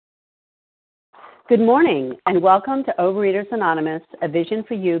Good morning, and welcome to Overeaters Anonymous, a Vision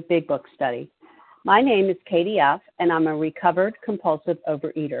for You Big Book study. My name is Katie F., and I'm a recovered compulsive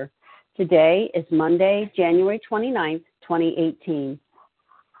overeater. Today is Monday, January 29th, 2018.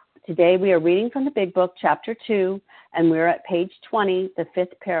 Today we are reading from the Big Book, Chapter 2, and we're at page 20, the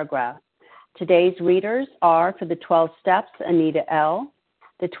fifth paragraph. Today's readers are, for the 12 Steps, Anita L.,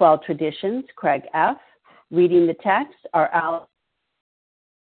 the 12 Traditions, Craig F., reading the text are Alex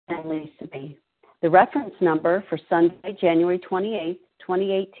and Lisa B. The reference number for Sunday, January 28,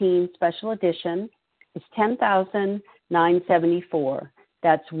 2018, special edition is 10,974.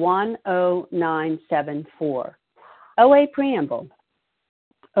 That's 10974. OA Preamble.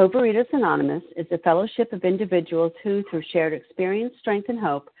 Overeaters Anonymous is a fellowship of individuals who, through shared experience, strength, and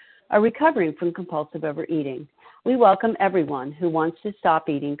hope, are recovering from compulsive overeating. We welcome everyone who wants to stop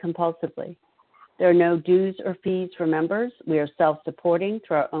eating compulsively. There are no dues or fees for members. We are self-supporting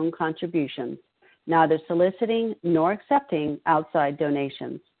through our own contributions, neither soliciting nor accepting outside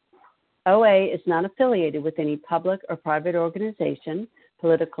donations. OA is not affiliated with any public or private organization,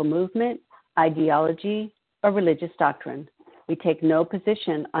 political movement, ideology, or religious doctrine. We take no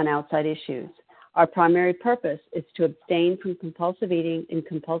position on outside issues. Our primary purpose is to abstain from compulsive eating and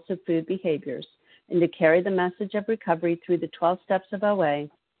compulsive food behaviors and to carry the message of recovery through the 12 steps of OA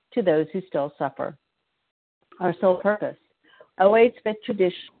to those who still suffer. Our sole purpose. OA's fifth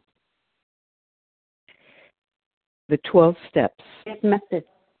tradition. The 12 steps. Message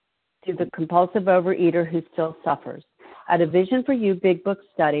to the compulsive overeater who still suffers. At a Vision for You Big Book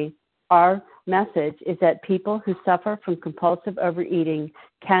study, our message is that people who suffer from compulsive overeating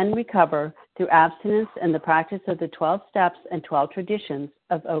can recover through abstinence and the practice of the 12 steps and 12 traditions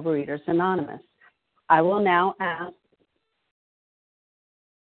of Overeaters Anonymous. I will now ask.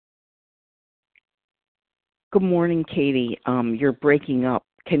 Good morning, Katie. You're breaking up.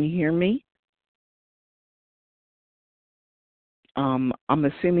 Can you hear me? I'm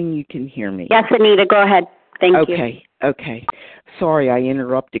assuming you can hear me. Yes, Anita, go ahead. Thank you. Okay. Sorry, I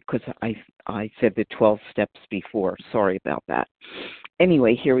interrupted because I said the 12 steps before. Sorry about that.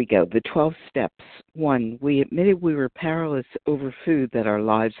 Anyway, here we go. The 12 steps. 1, we admitted we were powerless over food, that our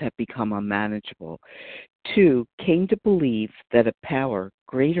lives had become unmanageable. 2, came to believe that a power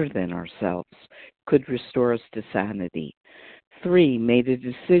greater than ourselves could restore us to sanity. 3, made a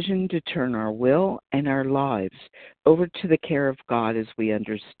decision to turn our will and our lives over to the care of God as we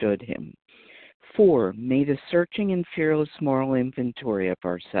understood Him. 4, made a searching and fearless moral inventory of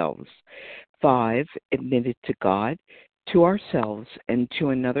ourselves. 5, admitted to God, to ourselves, and to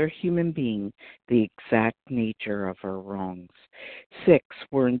another human being the exact nature of our wrongs. 6,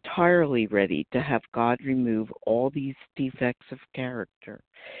 were entirely ready to have God remove all these defects of character.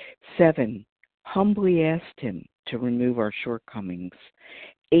 7, humbly asked Him to remove our shortcomings.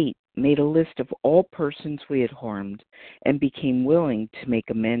 8, made a list of all persons we had harmed and became willing to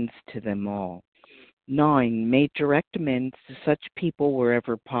make amends to them all. 9, made direct amends to such people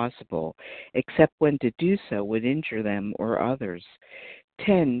wherever possible, except when to do so would injure them or others.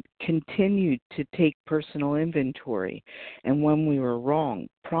 10, continued to take personal inventory, and when we were wrong,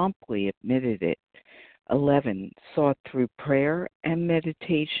 promptly admitted it. 11, sought through prayer and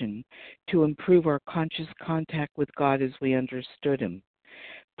meditation to improve our conscious contact with God as we understood Him,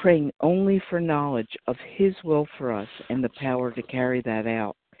 praying only for knowledge of His will for us and the power to carry that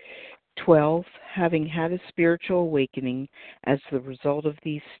out. 12, having had a spiritual awakening as the result of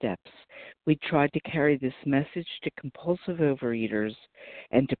these steps, we tried to carry this message to compulsive overeaters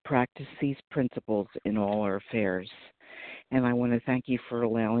and to practice these principles in all our affairs. And I want to thank you for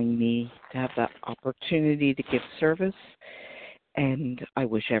allowing me to have that opportunity to give service, and I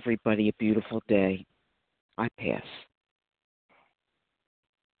wish everybody a beautiful day. I pass.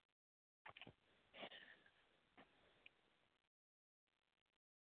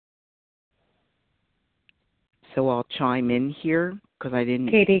 So I'll chime in here because I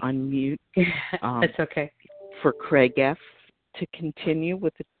didn't unmute. That's okay. For Craig F. to continue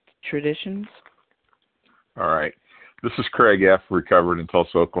with the traditions. All right. This is Craig F., recovered in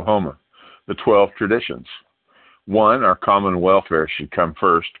Tulsa, Oklahoma. The 12 traditions. 1, our common welfare should come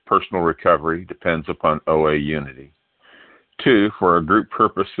first. Personal recovery depends upon OA unity. 2, for our group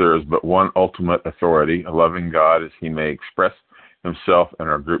purpose, there is but one ultimate authority, a loving God as He may express Himself in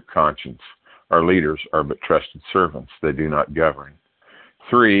our group conscience. Our leaders are but trusted servants. They do not govern.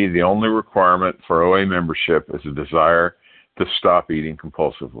 3, the only requirement for OA membership is a desire to stop eating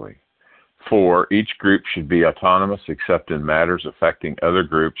compulsively. 4, each group should be autonomous except in matters affecting other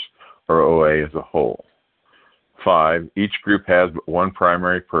groups or OA as a whole. 5, each group has but one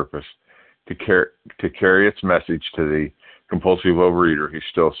primary purpose, to carry its message to the compulsive overeater who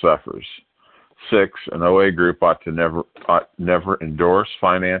still suffers. 6, an OA group ought never endorse,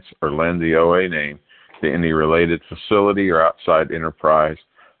 finance, or lend the OA name to any related facility or outside enterprise,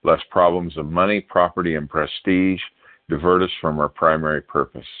 lest problems of money, property, and prestige divert us from our primary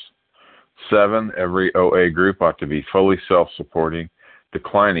purpose. 7, every OA group ought to be fully self-supporting,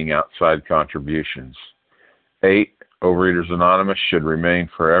 declining outside contributions. 8, Overeaters Anonymous should remain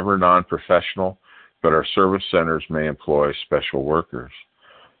forever non-professional, but our service centers may employ special workers.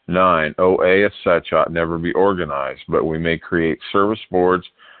 9, OA as such ought never be organized, but we may create service boards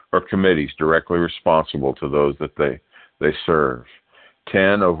or committees directly responsible to those that they serve.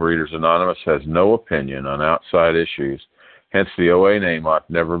 10, Overeaters Anonymous has no opinion on outside issues, hence the OA name ought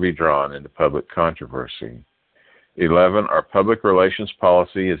never be drawn into public controversy. 11, our public relations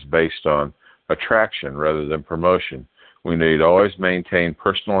policy is based on attraction rather than promotion. We need always maintain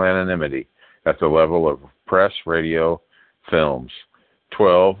personal anonymity at the level of press, radio, films.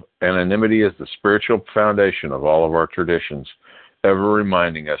 12, anonymity is the spiritual foundation of all of our traditions, ever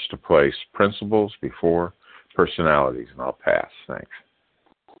reminding us to place principles before personalities. And I'll pass. Thanks.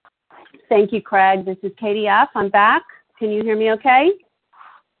 Thank you, Craig. This is Katie F. I'm back. Can you hear me okay?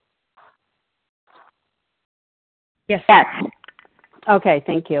 Yes. Okay,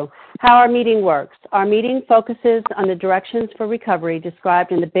 thank you. How our meeting works. Our meeting focuses on the directions for recovery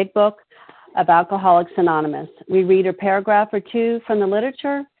described in the Big Book of Alcoholics Anonymous. We read a paragraph or two from the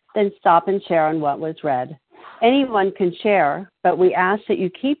literature, then stop and share on what was read. Anyone can share, but we ask that you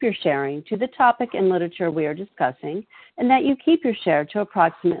keep your sharing to the topic and literature we are discussing, and that you keep your share to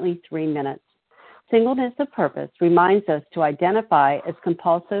approximately 3 minutes. Singleness of purpose reminds us to identify as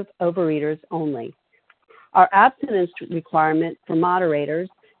compulsive overeaters only. Our abstinence requirement for moderators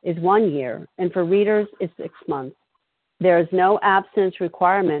is 1 year, and for readers is 6 months. There is no abstinence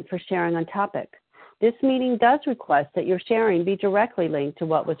requirement for sharing on topic. This meeting does request that your sharing be directly linked to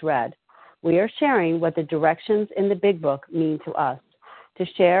what was read. We are sharing what the directions in the Big Book mean to us. To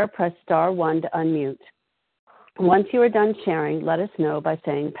share, press star 1 to unmute. Once you are done sharing, let us know by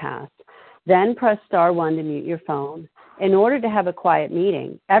saying pass. Then press star 1 to mute your phone. In order to have a quiet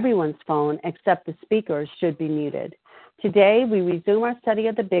meeting, everyone's phone except the speaker's should be muted. Today, we resume our study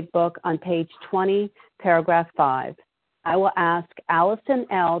of the Big Book on page 20, paragraph 5. I will ask Allison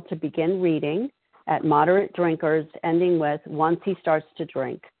L. to begin reading at moderate drinkers, ending with once he starts to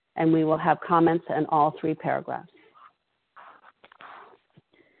drink, and we will have comments on all 3 paragraphs.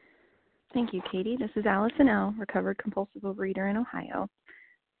 Thank you, Katie. This is Allison L., recovered compulsive overeater in Ohio.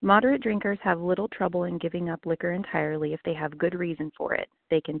 Moderate drinkers have little trouble in giving up liquor entirely if they have good reason for it.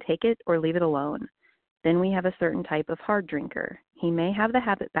 They can take it or leave it alone. Then we have a certain type of hard drinker. He may have the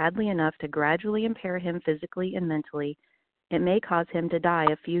habit badly enough to gradually impair him physically and mentally. It may cause him to die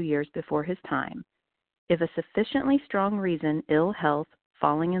a few years before his time. If a sufficiently strong reason, ill health,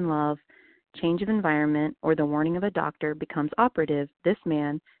 falling in love, change of environment, or the warning of a doctor becomes operative, this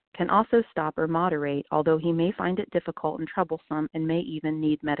man can also stop or moderate, although he may find it difficult and troublesome and may even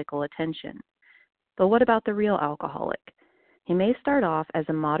need medical attention. But what about the real alcoholic? He may start off as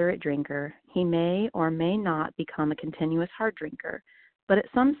a moderate drinker. He may or may not become a continuous hard drinker. But at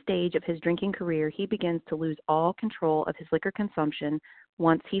some stage of his drinking career, he begins to lose all control of his liquor consumption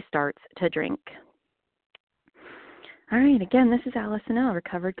once he starts to drink. All right, again, this is Allison L.,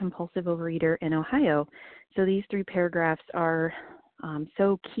 recovered compulsive overeater in Ohio. So these 3 paragraphs are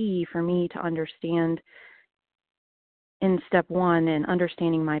so key for me to understand in step 1 and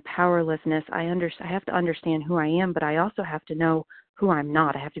understanding my powerlessness. I have to understand who I am, but I also have to know who I'm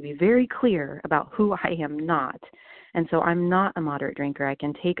not. I have to be very clear about who I am not. And so I'm not a moderate drinker. I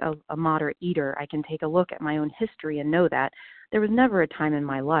can take a moderate eater. I can take a look at my own history and know that there was never a time in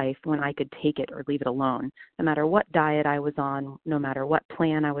my life when I could take it or leave it alone. No matter what diet I was on, no matter what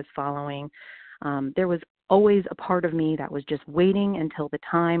plan I was following, there was always a part of me that was just waiting until the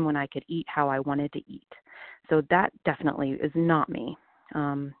time when I could eat how I wanted to eat. So that definitely is not me.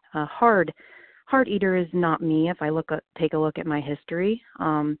 A hard eater is not me. If I take a look at my history,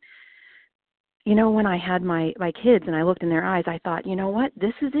 when I had my kids and I looked in their eyes, I thought, you know what,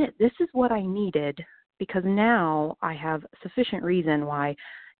 this is it. This is what I needed, because now I have sufficient reason why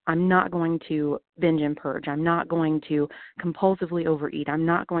I'm not going to binge and purge. I'm not going to compulsively overeat. I'm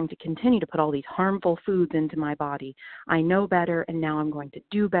not going to continue to put all these harmful foods into my body. I know better, and now I'm going to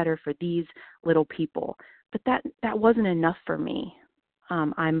do better for these little people. But that wasn't enough for me.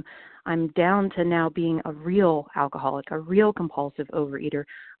 I'm down to now being a real alcoholic, a real compulsive overeater,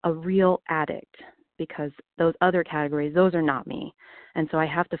 a real addict, because those other categories, those are not me. And so I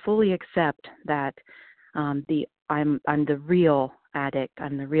have to fully accept that I'm the real addict.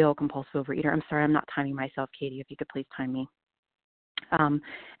 I'm the real compulsive overeater. I'm sorry, I'm not timing myself, Katie. If you could please time me. And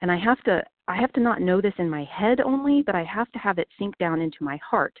I have to not know this in my head only, but I have to have it sink down into my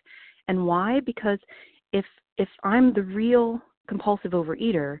heart. And why? Because if I'm the real compulsive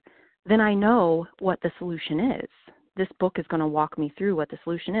overeater, then I know what the solution is. This book is going to walk me through what the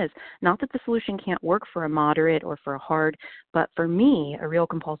solution is. Not that the solution can't work for a moderate or for a hard, but for me, a real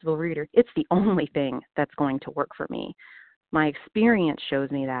compulsive overeater, it's the only thing that's going to work for me. My experience shows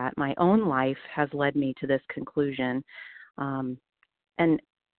me that. My own life has led me to this conclusion. And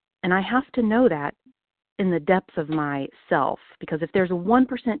I have to know that in the depths of myself, because if there's a 1%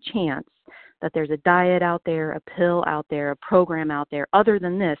 chance that there's a diet out there, a pill out there, a program out there other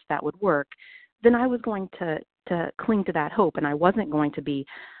than this that would work, then I was going to cling to that hope, and I wasn't going to be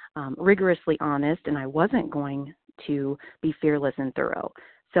rigorously honest, and I wasn't going to be fearless and thorough.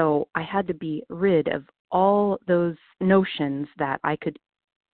 So I had to be rid of all those notions that I could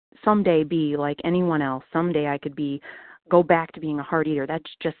someday be like anyone else. Someday I could go back to being a hard eater.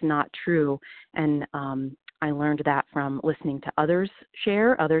 That's just not true. And I learned that from listening to others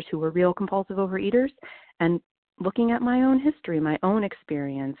who were real compulsive overeaters, and looking at my own history, my own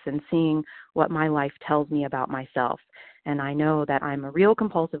experience, and seeing what my life tells me about myself. And I know that I'm a real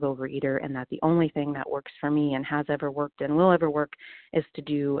compulsive overeater, and that the only thing that works for me and has ever worked and will ever work is to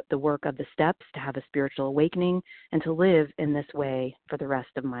do the work of the steps, to have a spiritual awakening, and to live in this way for the rest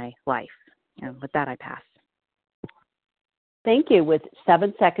of my life. And with that, I pass. Thank you, with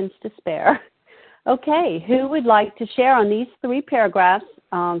 7 seconds to spare. Okay, who would like to share on these 3 paragraphs,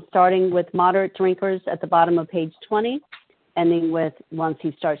 starting with moderate drinkers at the bottom of page 20, ending with once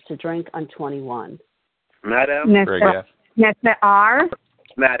he starts to drink on 21? Madam. Nessa R.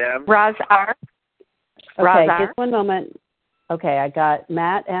 Madam. Roz R. Okay, just one moment. Okay, I got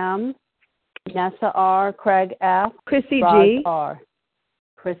Matt M., Nessa R., Craig F., Chrissy Roz G. R.,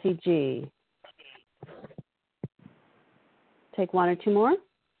 Chrissy G. Take 1 or 2 more.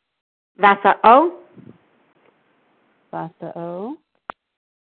 Vasa O. Vasa O.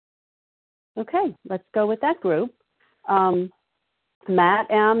 Okay, let's go with that group. Matt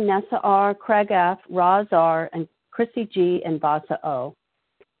M., Nessa R., Craig F., Roz R., and Chrissy G. and Vasa O.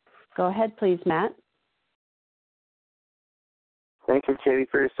 Go ahead, please, Matt. Thank you, Katie,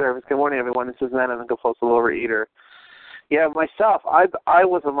 for your service. Good morning, everyone. This is Matt. I'm a compulsive overeater. Yeah, myself, I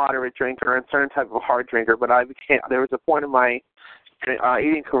was a moderate drinker and certain type of hard drinker, but there was a point in my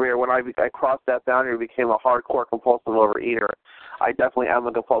eating career when I crossed that boundary and became a hardcore compulsive overeater. I definitely am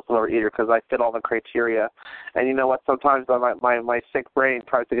a compulsive overeater because I fit all the criteria. And you know what? Sometimes my sick brain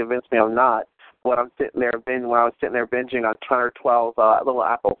tries to convince me I'm not. When I was sitting there binging on 10 or 12 little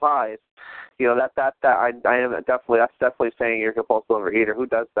apple pies, you know, that's definitely saying you're a compulsive overeater. Who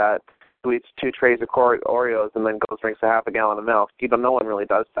does that? Who eats 2 trays of Oreos and then goes drinks a half a gallon of milk? No one really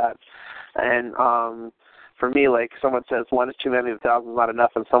does that. And for me, like someone says, 1 is too many, 1,000 is not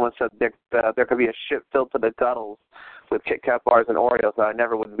enough, and someone said there could be a ship filled to the guttles with Kit Kat bars and Oreos. That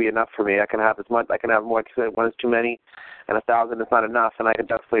never would be enough for me. I can have as much. I can have more. Like I said, 1 is too many, and 1,000 is not enough, and I can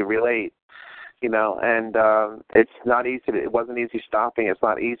definitely relate. You know, and it's not easy. It wasn't easy stopping. It's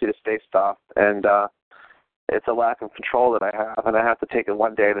not easy to stay stopped, and it's a lack of control that I have, and I have to take it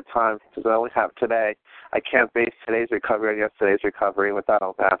one day at a time because I only have today. I can't base today's recovery on yesterday's recovery. With that,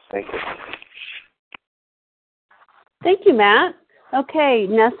 I'll pass. Thank you. Thank you, Matt. Okay,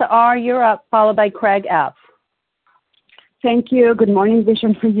 Nessa R., you're up, followed by Craig F. Thank you. Good morning,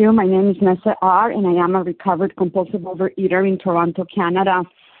 Vision for You. My name is Nessa R., and I am a recovered compulsive overeater in Toronto, Canada.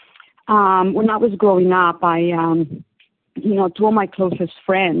 When I was growing up, 2 of my closest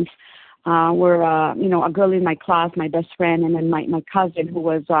friends were, a girl in my class, my best friend, and then my cousin, who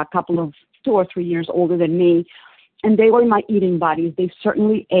was a couple of 2 or 3 years older than me. And they were my eating buddies. They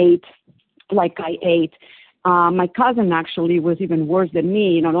certainly ate like I ate. My cousin actually was even worse than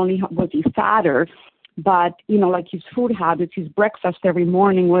me. Not only was he fatter, but, like his food habits, his breakfast every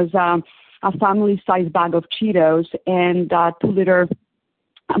morning was a family-sized bag of Cheetos and 2-liter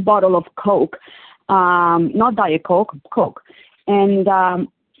bottle of Coke, not Diet Coke, Coke. And,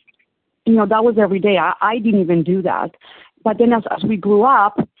 that was every day. I didn't even do that. But then as we grew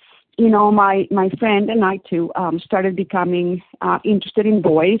up, my friend and I too started becoming interested in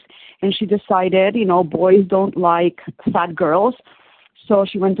boys, and she decided, boys don't like fat girls. So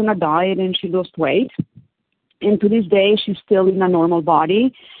she went on a diet and she lost weight. And to this day, she's still in a normal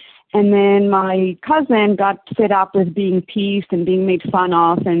body. And then my cousin got fed up with being teased and being made fun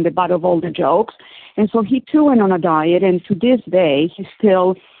of and the butt of all the jokes. And so he too went on a diet, and to this day, he's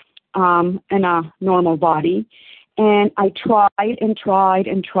still in a normal body. And I tried and tried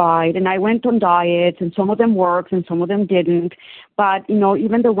and tried, and I went on diets, and some of them worked and some of them didn't. But,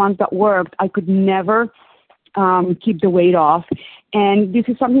 even the ones that worked, I could never keep the weight off. And this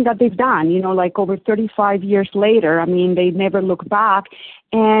is something that they've done, like over 35 years later. I mean, they never look back.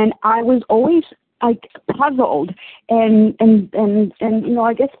 And I was always puzzled and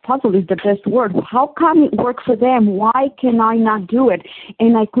I guess puzzled is the best word. How come it worked for them? Why can I not do it?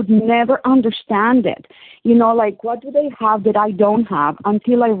 And I could never understand it. What do they have that I don't have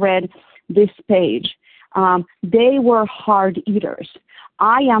until I read this page? They were hard eaters.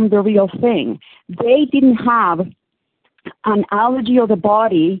 I am the real thing. They didn't have an allergy of the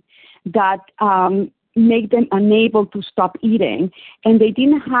body that make them unable to stop eating, and they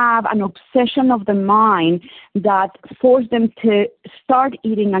didn't have an obsession of the mind that forced them to start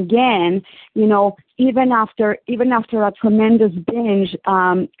eating again, even after a tremendous binge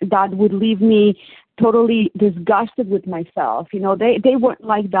that would leave me totally disgusted with myself. They weren't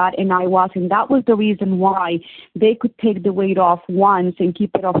like that, and I was, and that was the reason why they could take the weight off once and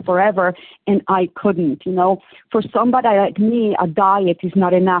keep it off forever, and I couldn't. For somebody like me, a diet is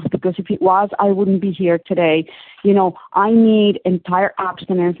not enough, because if it was, I wouldn't be here today. I need entire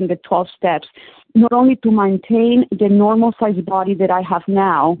abstinence in the 12 steps, not only to maintain the normal size body that I have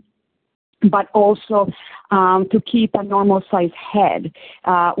now, but also to keep a normal size head,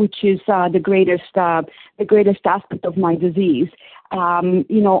 which is the greatest aspect of my disease.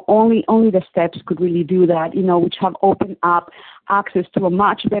 Only the steps could really do that, which have opened up access to a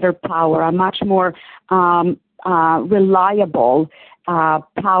much better power, a much more reliable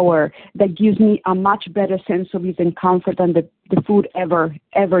power that gives me a much better sense of ease and comfort than the food ever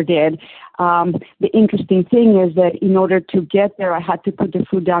did. The interesting thing is that in order to get there, I had to put the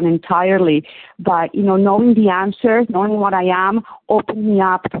food down entirely. But, knowing the answer, knowing what I am, opened me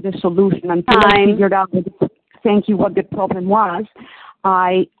up to the solution. Until I figured out, what the problem was,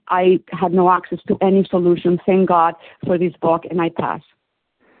 I had no access to any solution. Thank God for this book, and I pass.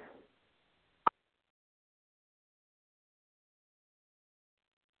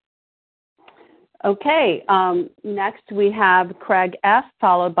 Okay, next we have Craig F.,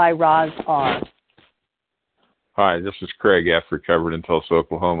 followed by Roz R. Hi, this is Craig F., recovered in Tulsa,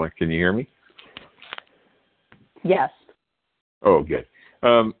 Oklahoma. Can you hear me? Yes. Oh, good.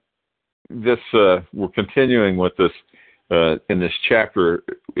 We're continuing with this, in this chapter,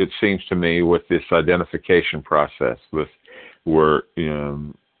 it seems to me, with this identification process. We're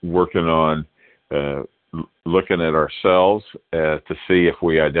working on looking at ourselves to see if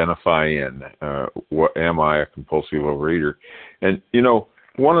we identify in what am I a compulsive overeater. And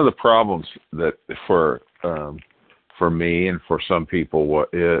one of the problems that for me and for some people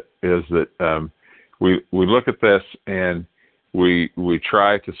is that we look at this and we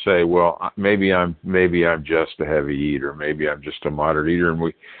try to say, well, maybe I'm just a heavy eater, maybe I'm just a moderate eater,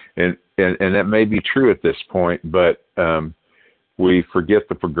 and that may be true at this point, but we forget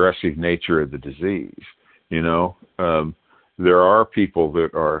the progressive nature of the disease. There are people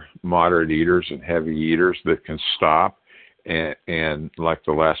that are moderate eaters and heavy eaters that can stop, and like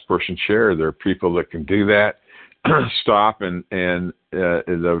the last person shared, there are people that can do that, stop, and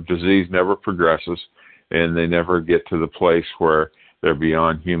the disease never progresses, and they never get to the place where they're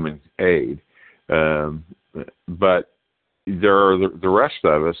beyond human aid. But there are the rest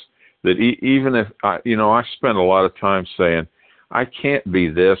of us that even if, I spend a lot of time saying, I can't be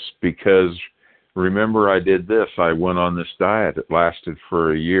this because remember I did this. I went on this diet. It lasted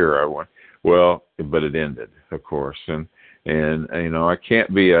for a year. But it ended, of course. And I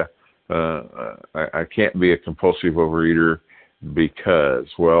can't be I can't be a compulsive overeater because,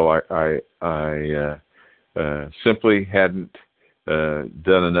 I simply hadn't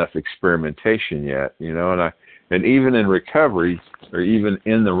done enough experimentation yet, and even in recovery or even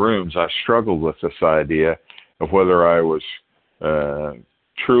in the rooms, I struggled with this idea of whether I was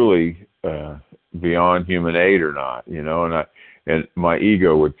truly beyond human aid or not, and my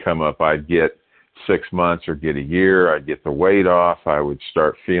ego would come up. I'd get 6 months or get a year. I'd get the weight off. I would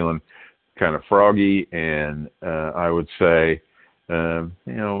start feeling kind of froggy, and I would say, to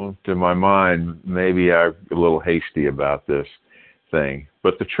my mind, maybe I'm a little hasty about this thing.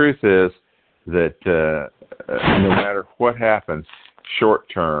 But the truth is that no matter what happens, short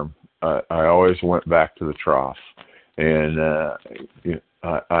term, I always went back to the trough. And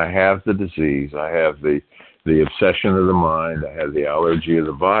I have the disease. I have the obsession of the mind. I have the allergy of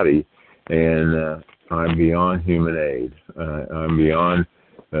the body, and I'm beyond human aid. I'm beyond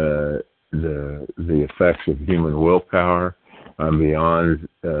the effects of human willpower. I'm beyond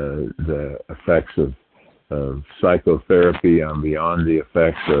the effects of psychotherapy. I'm beyond the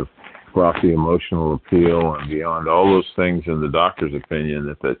effects of frothy emotional appeal. I'm beyond all those things in the doctor's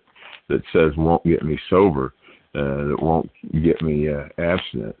opinion that says won't get me sober, that won't get me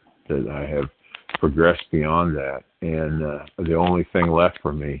abstinent. That I have progressed beyond that, and the only thing left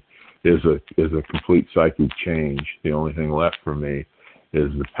for me is a complete psychic change. The only thing left for me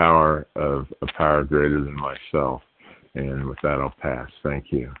is the power of a power greater than myself. And with that, I'll pass. Thank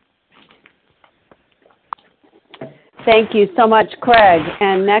you. Thank you so much, Craig.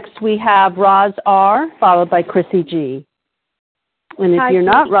 And next we have Roz R., followed by Chrissy G. And if you're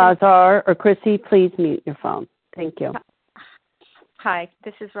not Roz R. or Chrissy, please mute your phone. Thank you. Hi,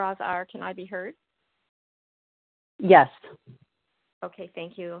 this is Roz R. Can I be heard? Yes. Okay,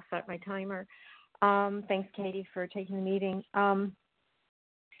 thank you. I'll start my timer. Thanks, Katie, for taking the meeting.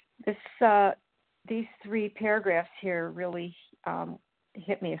 These three paragraphs here really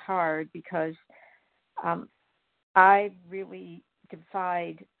hit me hard because I really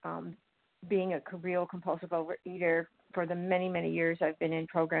defied being a real compulsive overeater for the many, many years I've been in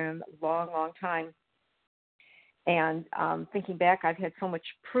program, long, long time. And thinking back, I've had so much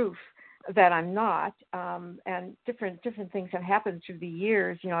proof that I'm not, and different things have happened through the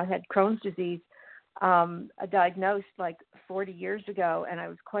years. You know, I had Crohn's disease diagnosed like 40 years ago, and I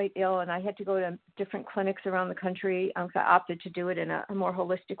was quite ill, and I had to go to different clinics around the country. I opted to do it in a more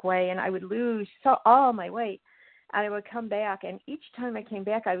holistic way, and I would lose all my weight, and I would come back, and each time I came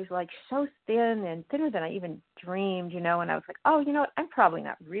back, I was like so thin and thinner than I even dreamed, you know, and I was like, oh, you know what, I'm probably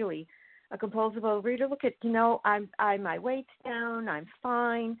not really a compulsive overeater. Look at, you know, my weight's down, I'm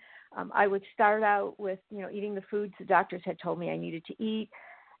fine. I would start out with, you know, eating the foods the doctors had told me I needed to eat,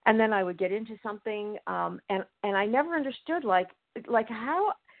 and then I would get into something, and I never understood like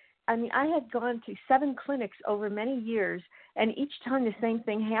how. I mean, I had gone to 7 clinics over many years, and each time the same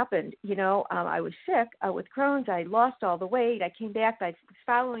thing happened. You know, I was sick with Crohn's. I lost all the weight. I came back. I was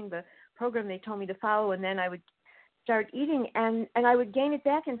following the program they told me to follow, and then I would start eating, and I would gain it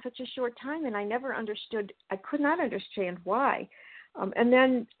back in such a short time, and I never understood. I could not understand why. And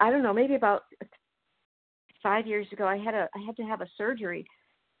then, I don't know, maybe about 5 years ago, I had to have a surgery.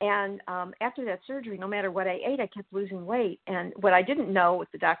 And after that surgery, no matter what I ate, I kept losing weight. And what I didn't know,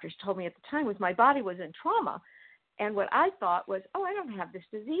 what the doctors told me at the time, was my body was in trauma. And what I thought was, oh, I don't have this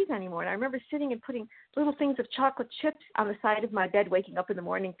disease anymore. And I remember sitting and putting little things of chocolate chips on the side of my bed, waking up in the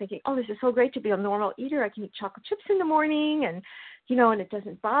morning thinking, oh, this is so great to be a normal eater. I can eat chocolate chips in the morning and, you know, and it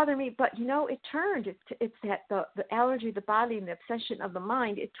doesn't bother me. But, you know, it turned. It's that the allergy of the body and the obsession of the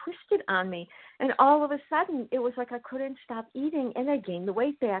mind, it twisted on me. And all of a sudden, it was like I couldn't stop eating, and I gained the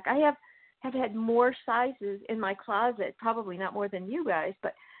weight back. I have had more sizes in my closet, probably not more than you guys,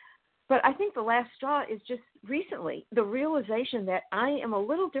 but I think the last straw is just recently the realization that I am a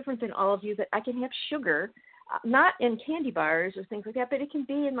little different than all of you, that I can have sugar, not in candy bars or things like that, but it can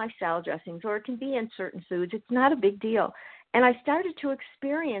be in my salad dressings or it can be in certain foods. It's not a big deal. And I started to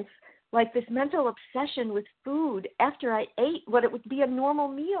experience like this mental obsession with food after I ate what it would be a normal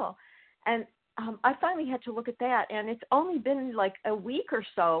meal. And I finally had to look at that. And it's only been like a week or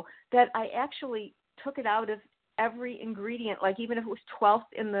so that I actually took it out of every ingredient, like even if it was 12th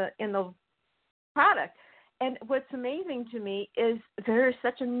in the product. And what's amazing to me is there is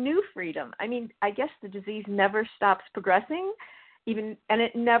such a new freedom. I mean, I guess the disease never stops progressing, and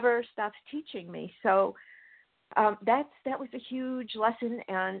it never stops teaching me. So that was a huge lesson,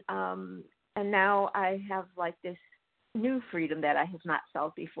 and now I have like this new freedom that I have not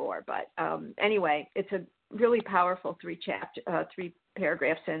felt before. But anyway, it's a really powerful 3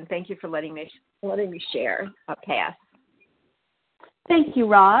 paragraphs, and thank you for letting me share. A pass. Thank you,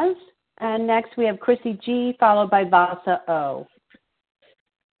 Roz. And next we have Chrissy G, followed by Vasa O.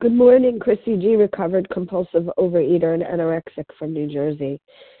 Good morning, Chrissy G, recovered compulsive overeater and anorexic from New Jersey.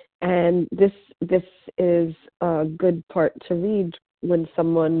 And this is a good part to read when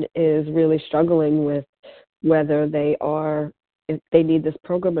someone is really struggling with whether if they need this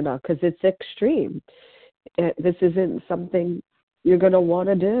program or not, because it's extreme. This isn't something you're going to want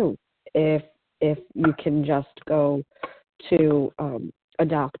to do if you can just go to a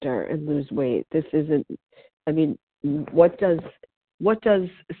doctor and lose weight. This isn't. I mean, what does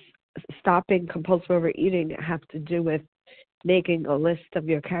stopping compulsive overeating have to do with making a list of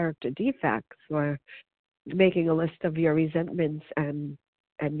your character defects or making a list of your resentments and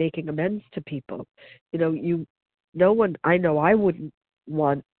making amends to people? You know, no one. I know I wouldn't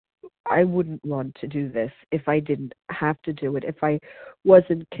want to do this if I didn't have to do it, if I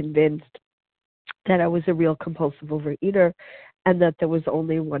wasn't convinced that I was a real compulsive overeater and that there was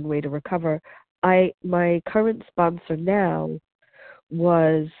only one way to recover. My current sponsor now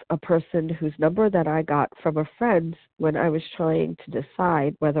was a person whose number that I got from a friend when I was trying to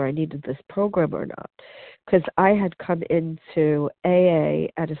decide whether I needed this program or not. Because I had come into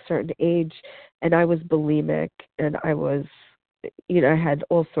AA at a certain age and I was bulimic and I was I had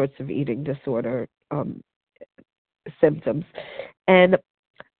all sorts of eating disorder symptoms, and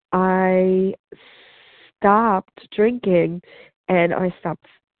I stopped drinking, and I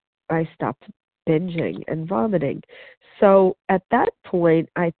stopped binging and vomiting. So at that point,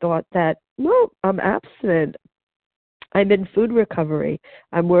 I thought that, no, I'm abstinent. I'm in food recovery.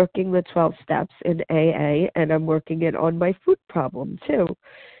 I'm working the 12 steps in AA, and I'm working it on my food problem too.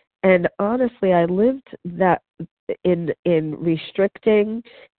 And honestly, I lived that in restricting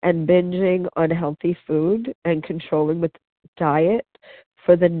and binging unhealthy food and controlling with diet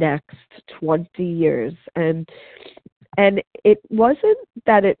for the next 20 years. And it wasn't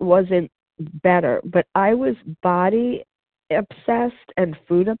that it wasn't better, but I was body obsessed and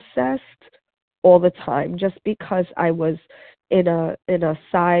food obsessed all the time, just because I was in a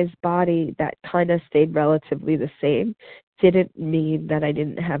size body that kind of stayed relatively the same didn't mean that I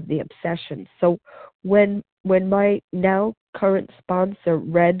didn't have the obsession. So when my now current sponsor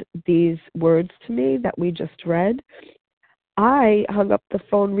read these words to me that we just read, I hung up the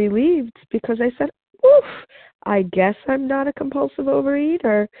phone relieved, because I said, oof, I guess I'm not a compulsive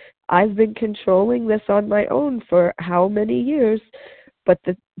overeater. I've been controlling this on my own for how many years? But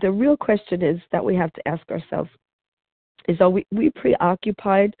the real question is that we have to ask ourselves is, are we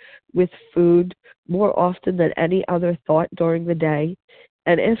preoccupied with food more often than any other thought during the day?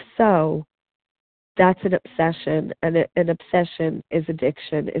 And if so, that's an obsession, and an obsession is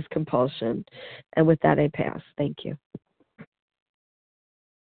addiction, is compulsion. And with that, I pass. Thank you.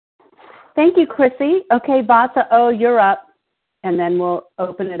 Thank you, Chrissy. Okay, Vasa, you're up, and then we'll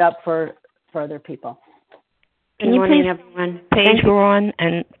open it up for further people. Good morning, everyone. Page 1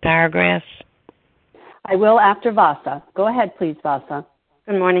 and paragraphs. I will after Vasa. Go ahead, please, Vasa.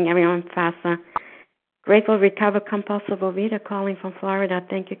 Good morning, everyone. Vasa. Grateful, recovered, compulsive overeater calling from Florida.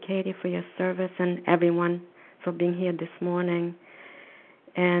 Thank you, Katie, for your service, and everyone for being here this morning.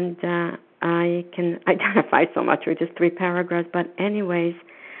 And I can identify so much with just 3 paragraphs, but anyways,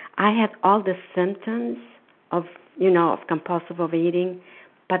 I had all the symptoms of compulsive overeating,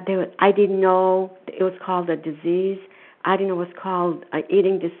 but I didn't know it was called a disease. I didn't know it was called an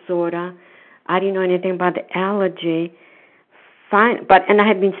eating disorder. I didn't know anything about the allergy. And I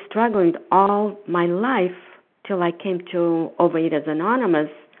had been struggling all my life till I came to Overeaters Anonymous,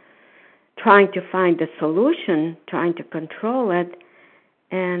 trying to find the solution, trying to control it.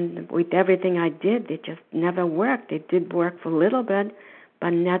 And with everything I did, it just never worked. It did work for a little bit,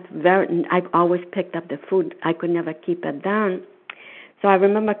 but not very. I always picked up the food. I could never keep it down. So I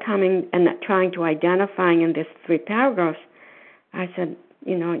remember coming and trying to identify in these 3 paragraphs. I said,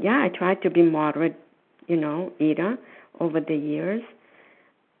 I tried to be moderate, eater over the years,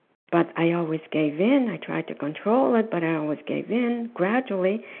 but I always gave in. I tried to control it, but I always gave in.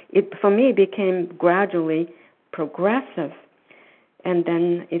 Gradually, for me, it became gradually progressive. And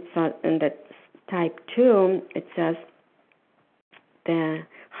then it's in the type 2, it says the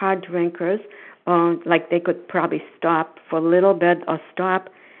hard drinkers, like they could probably stop for a little bit or stop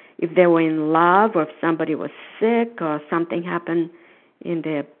if they were in love or if somebody was sick or something happened in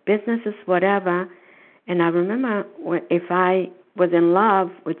their businesses, whatever. And I remember if I was in love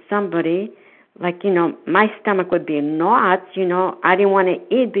with somebody, my stomach would be in knots, I didn't want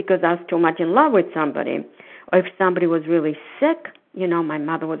to eat because I was too much in love with somebody. Or if somebody was really sick, my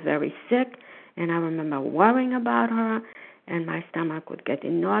mother was very sick, and I remember worrying about her, and my stomach would get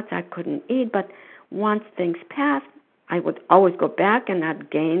in knots. I couldn't eat, but once things passed, I would always go back, and I'd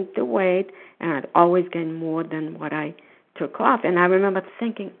gain the weight, and I'd always gain more than what I took off. And I remember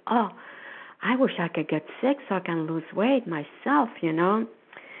thinking, I wish I could get sick so I can lose weight myself,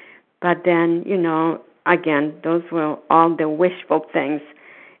 But then, again, those were all the wishful things.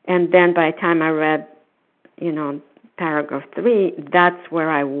 And then by the time I read, paragraph 3, that's where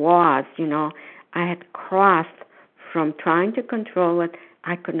I was, I had crossed from trying to control it.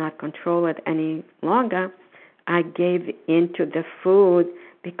 I could not control it any longer. I gave into the food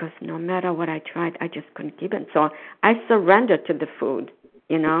because no matter what I tried, I just couldn't keep it. So I surrendered to the food,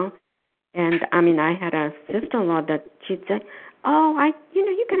 And I had a sister-in-law that she'd say,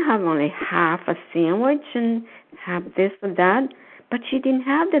 you can have only half a sandwich and have this or that. But she didn't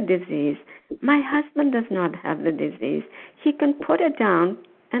have the disease. My husband does not have the disease. He can put it down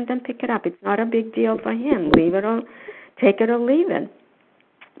and then pick it up. It's not a big deal for him. Leave it or take it or leave it.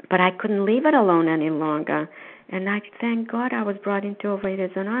 But I couldn't leave it alone any longer. And I thank God I was brought into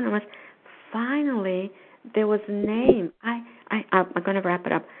Overeaters Anonymous. Finally, there was a name. I'm going to wrap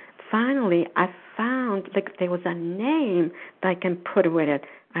it up. Finally, I found there was a name that I can put with it.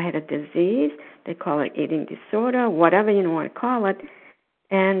 I had a disease. They call it eating disorder, whatever you want to call it.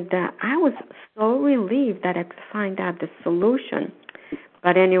 And I was so relieved that I could find out the solution.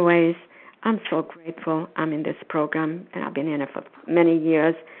 But anyways, I'm so grateful I'm in this program, and I've been in it for many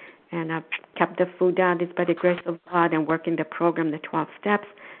years, and I've kept the food down. It's by the grace of God and working the program, the 12 steps,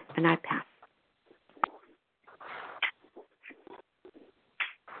 and I pass.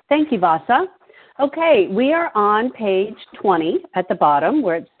 Thank you, Vasa. Okay, we are on page 20 at the bottom,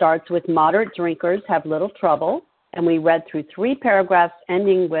 where it starts with moderate drinkers have little trouble, and we read through 3 paragraphs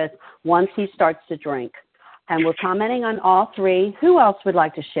ending with once he starts to drink. And we're commenting on all 3. Who else would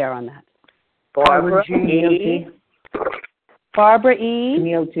like to share on that? Barbara E. Barbara E.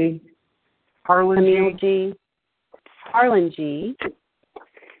 Camille G. Camille G. Harlan G.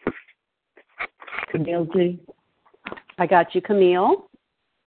 Camille G. I got you, Camille.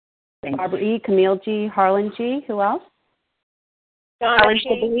 Thank Barbara you. E., Camille G., Harlan G. Who else? Donna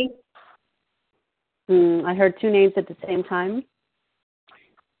G. I heard 2 names at the same time.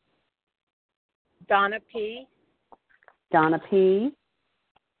 Donna P. Donna P.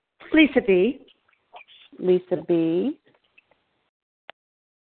 Lisa B. Lisa B.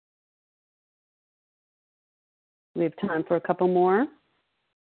 We have time for a couple more.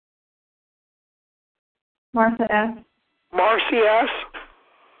 Martha S. Marcy S.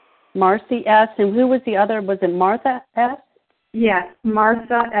 Marcy S. And who was the other? Was it Martha S? Yes,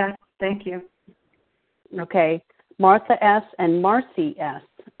 Martha S. Thank you. Okay. Martha S. and Marcy S.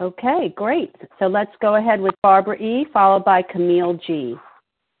 Okay, great. So let's go ahead with Barbara E., followed by Camille G.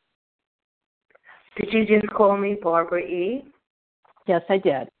 Did you just call me Barbara E.? Yes, I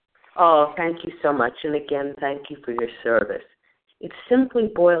did. Oh, thank you so much. And again, thank you for your service. It simply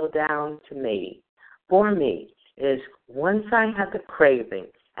boiled down to me. For me, is once I had the craving,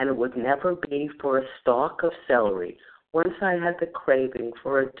 and it would never be for a stalk of celery, once I had the craving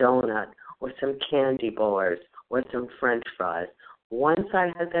for a donut or some candy bars or some French fries, once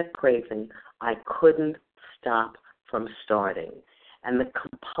I had that craving, I couldn't stop from starting. And the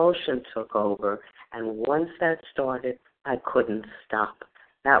compulsion took over, and once that started, I couldn't stop.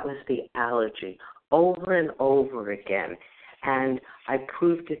 That was the allergy, over and over again. And I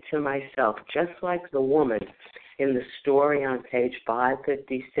proved it to myself, just like the woman in the story on page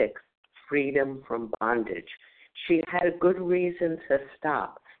 556, Freedom from Bondage. She had a good reason to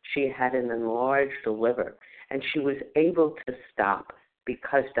stop. She had an enlarged liver, and she was able to stop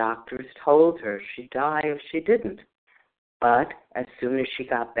because doctors told her she'd die if she didn't. But as soon as she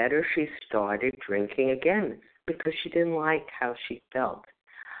got better, she started drinking again because she didn't like how she felt.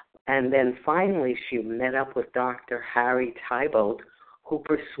 And then finally she met up with Dr. Harry Tybolt, who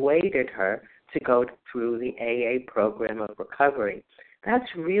persuaded her to go through the AA program of recovery. That's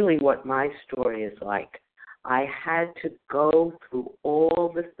really what my story is like. I had to go through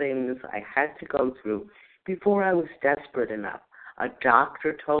all the things I had to go through before I was desperate enough. A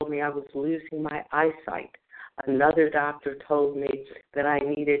doctor told me I was losing my eyesight. Another doctor told me that I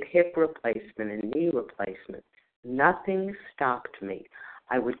needed hip replacement and knee replacement. Nothing stopped me.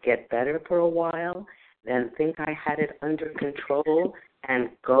 I would get better for a while, then think I had it under control and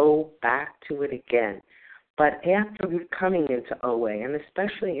go back to it again. But after coming into OA, and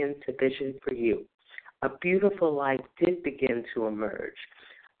especially into Vision for You, a beautiful light did begin to emerge.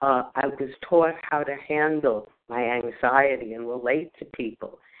 I was taught how to handle my anxiety and relate to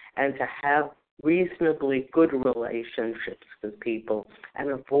people and to have reasonably good relationships with people and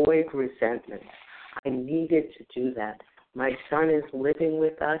avoid resentment. I needed to do that. My son is living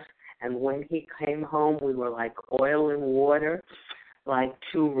with us, and when he came home, we were like oil and water, like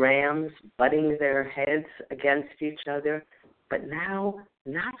 2 rams butting their heads against each other. But now,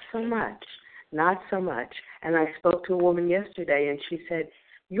 not so much. Not so much. And I spoke to a woman yesterday, and she said,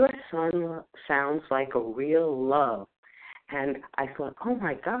 your son sounds like a real love. And I thought, oh,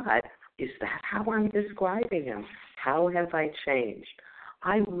 my God, is that how I'm describing him? How have I changed?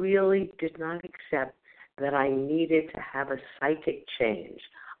 I really did not accept that I needed to have a psychic change.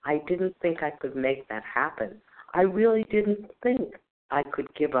 I didn't think I could make that happen. I really didn't think I could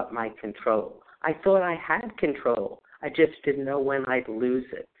give up my control. I thought I had control. I just didn't know when I'd lose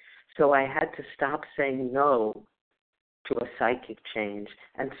it. So I had to stop saying no to a psychic change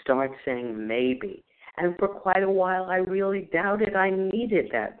and start saying maybe. And for quite a while, I really doubted I needed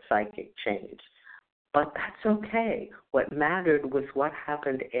that psychic change. But that's okay. What mattered was what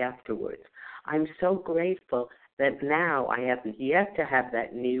happened afterwards. I'm so grateful that now I have yet to have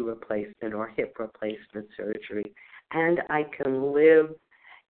that knee replacement or hip replacement surgery, and I can live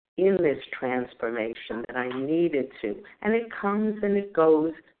in this transformation that I needed to. And it comes and it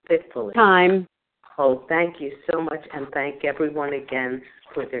goes fitfully. Time. Oh, thank you so much, and thank everyone again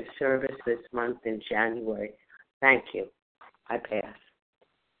for their service this month in January. Thank you. I pass.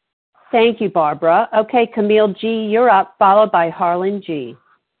 Thank you, Barbara. Okay, Camille G., you're up, followed by Harlan G.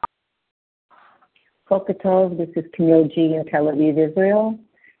 Boker Tov, this is Camille G. in Tel Aviv, Israel.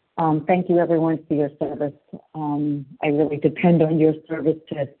 Thank you, everyone, for your service. I really depend on your service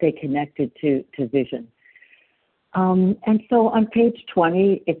to stay connected to Vision. And so on page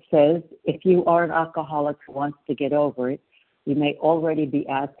 20, it says, if you are an alcoholic who wants to get over it, you may already be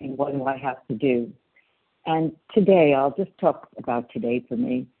asking, what do I have to do? And today, I'll just talk about today for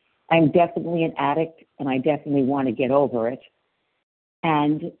me. I'm definitely an addict, and I definitely want to get over it.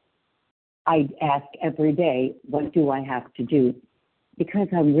 And I ask every day, what do I have to do? Because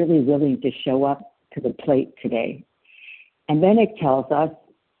I'm really willing to show up to the plate today. And then it tells us,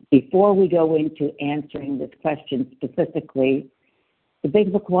 before we go into answering this question specifically, the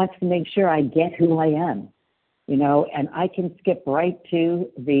Big Book wants to make sure I get who I am, you know, and I can skip right to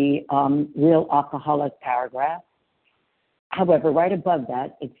the real alcoholic paragraph. However, right above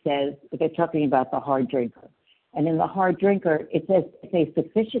that, it says, they're talking about the hard drinker. And in the hard drinker, it says, if a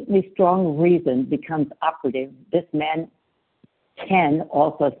sufficiently strong reason becomes operative, this man can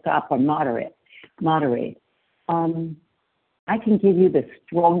also stop or moderate. I can give you the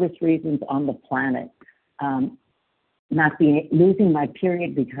strongest reasons on the planet. Losing my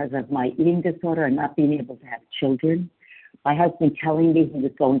period because of my eating disorder and not being able to have children. My husband telling me he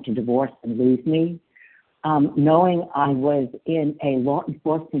was going to divorce and lose me. Knowing I was in a law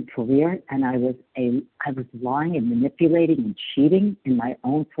enforcement career and I was lying and manipulating and cheating in my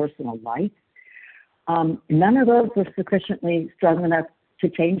own personal life. None of those were sufficiently strong enough to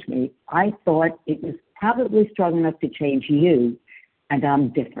change me. I thought it was probably strong enough to change you, and I'm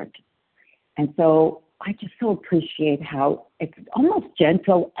different. And so I just so appreciate how it's almost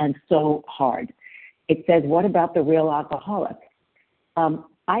gentle and so hard. It says, what about the real alcoholic?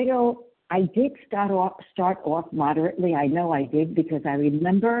 I did start off moderately. I know I did, because I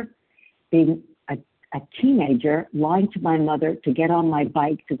remember being a teenager lying to my mother to get on my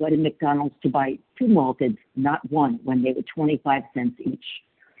bike to go to McDonald's to buy 2 malteds, not one, when they were 25 cents each.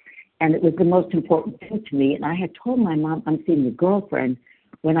 And it was the most important thing to me. And I had told my mom I'm seeing a girlfriend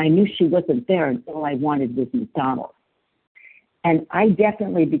when I knew she wasn't there and all I wanted was McDonald's. And I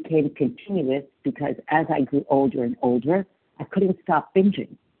definitely became continuous because as I grew older and older, I couldn't stop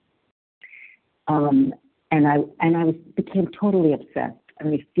binging. And I became totally obsessed. I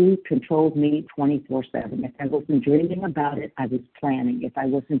mean, food controlled me 24/7. If I wasn't dreaming about it, I was planning. If I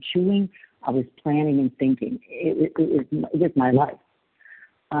wasn't chewing, I was planning and thinking. It was my life.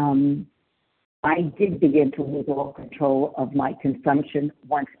 I did begin to lose all control of my consumption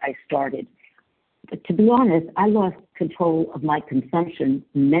once I started. But to be honest, I lost control of my consumption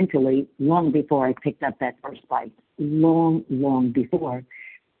mentally long before I picked up that first bite. Long before,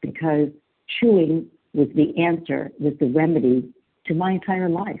 because chewing was the answer, was the remedy to my entire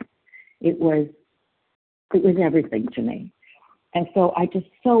life. It was everything to me. And so I just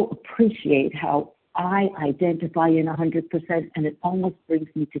so appreciate how I identify in 100%, and it almost brings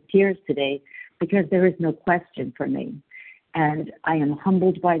me to tears today because there is no question for me. And I am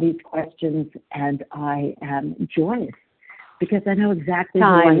humbled by these questions, and I am joyous because I know exactly who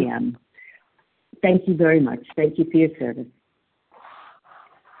I am. Thank you very much. Thank you for your service.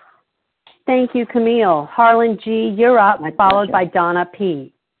 Thank you, Camille. Harlan G., you're up, followed by Donna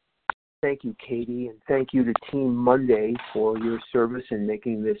P. Thank you, Katie, and thank you to Team Monday for your service in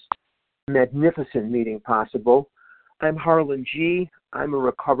making this magnificent meeting possible. I'm Harlan G. I'm a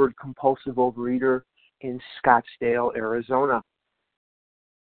recovered compulsive overeater in Scottsdale, Arizona.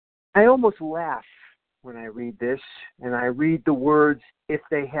 I almost laugh when I read this, and I read the words, if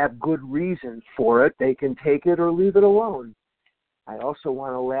they have good reason for it, they can take it or leave it alone. I also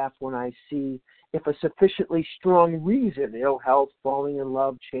want to laugh when I see if a sufficiently strong reason, ill health, falling in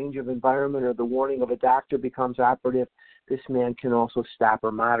love, change of environment, or the warning of a doctor becomes operative, this man can also stop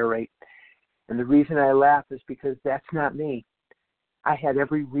or moderate. And the reason I laugh is because that's not me. I had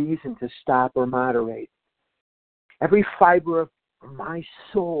every reason to stop or moderate. Every fiber of my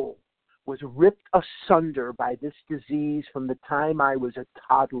soul was ripped asunder by this disease from the time I was a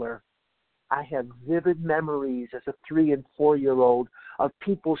toddler. I have vivid memories as a 3- and 4-year-old of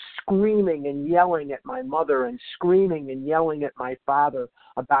people screaming and yelling at my mother and screaming and yelling at my father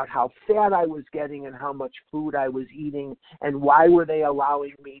about how fat I was getting and how much food I was eating, and why were they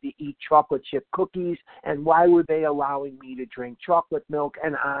allowing me to eat chocolate chip cookies, and why were they allowing me to drink chocolate milk,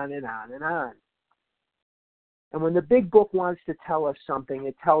 and on and on and on. And when the Big Book wants to tell us something,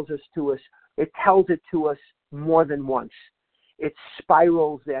 it tells it to us more than once. It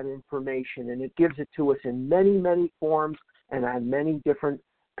spirals that information, and it gives it to us in many, many forms and on many different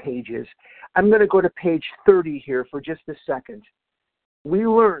pages. I'm going to go to page 30 here for just a second. we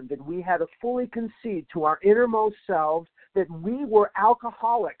learned that we had to fully concede to our innermost selves that we were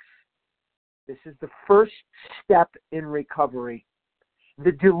alcoholics. This is the first step in recovery.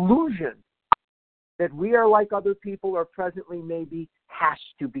 The delusion that we are like other people or presently maybe has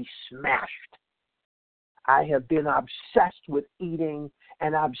to be smashed. I have been obsessed with eating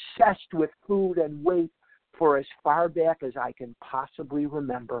and obsessed with food and weight for as far back as I can possibly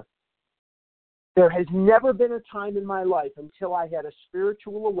remember. There has never been a time in my life until I had a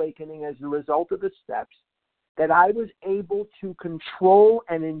spiritual awakening as a result of the steps that I was able to control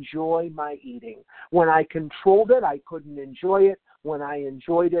and enjoy my eating. When I controlled it, I couldn't enjoy it. When I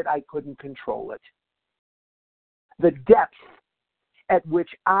enjoyed it, I couldn't control it. The depth at which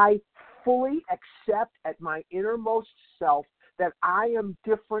I fully accept at my innermost self that I am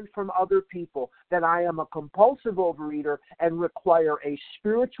different from other people, that I am a compulsive overeater and require a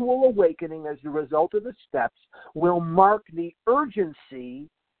spiritual awakening as a result of the steps, will mark the urgency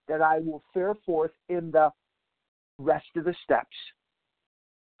that I will fare forth in the rest of the steps.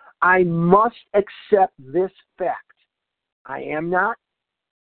 I must accept this fact. I am not,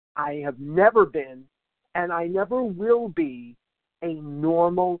 I have never been, and I never will be a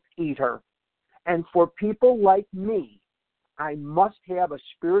normal eater. And for people like me, I must have a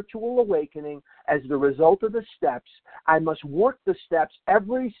spiritual awakening as the result of the steps. I must work the steps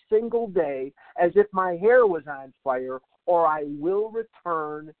every single day as if my hair was on fire, or I will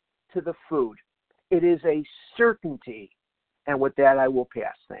return to the food. It is a certainty. And with that, I will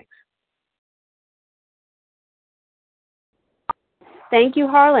pass. Thanks. Thank you,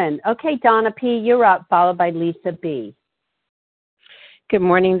 Harlan. Okay, Donna P., you're up, followed by Lisa B. Good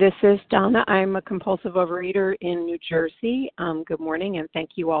morning. This is Donna. I'm a compulsive overeater in New Jersey. Good morning, and thank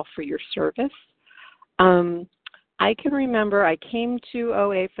you all for your service. I can remember I came to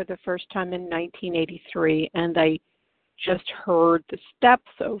OA for the first time in 1983, and I just heard the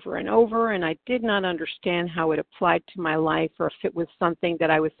steps over and over, and I did not understand how it applied to my life or if it was something that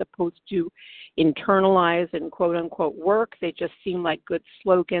I was supposed to internalize and quote-unquote work. They just seemed like good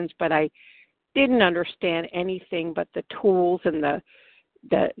slogans, but I didn't understand anything but the tools and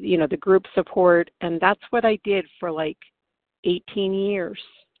the group support, and that's what I did for like 18 years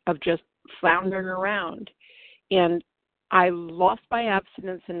of just floundering around. And I lost my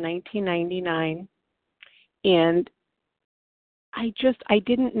abstinence in 1999, and I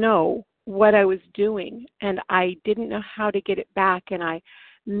didn't know what I was doing, and I didn't know how to get it back. And I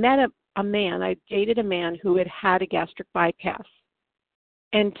met I dated a man who had a gastric bypass.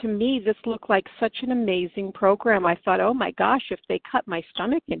 And to me, this looked like such an amazing program. I thought, oh my gosh, if they cut my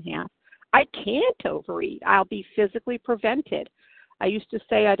stomach in half, I can't overeat. I'll be physically prevented. I used to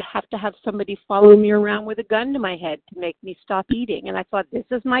say I'd have to have somebody follow me around with a gun to my head to make me stop eating. And I thought, this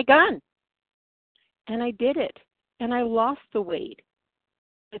is my gun. And I did it. And I lost the weight.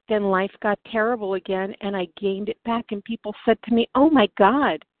 But then life got terrible again, and I gained it back. And people said to me, oh my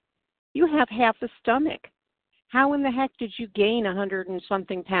God, you have half a stomach. How in the heck did you gain 100 and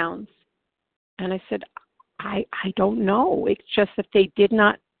something pounds? And I said, I don't know. It's just that they did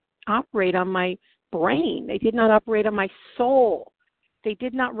not operate on my brain. They did not operate on my soul. They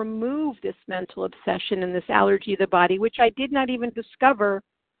did not remove this mental obsession and this allergy of the body, which I did not even discover,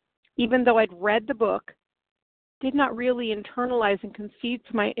 even though I'd read the book, did not really internalize and concede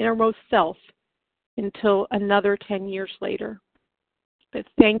to my innermost self until another 10 years later. But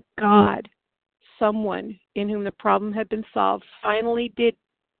thank God, someone in whom the problem had been solved finally did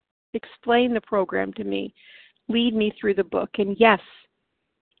explain the program to me, lead me through the book. And yes,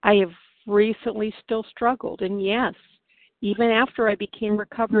 I have recently still struggled. And yes, even after I became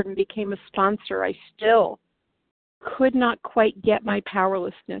recovered and became a sponsor, I still could not quite get my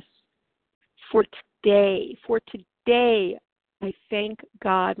powerlessness. For today, I thank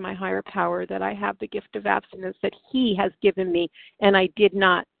God, my higher power, that I have the gift of abstinence that He has given me, and I did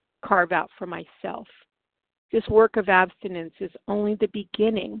not carve out for myself. This work of abstinence is only the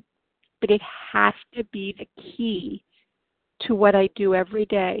beginning, but it has to be the key to what I do every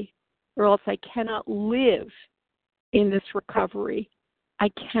day, or else I cannot live in this recovery. I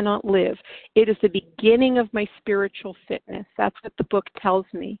cannot live. It is the beginning of my spiritual fitness. That's what the book tells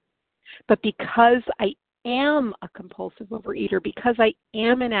me. But because I am a compulsive overeater, because I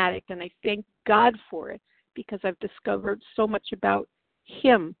am an addict, and I thank God for it, because I've discovered so much about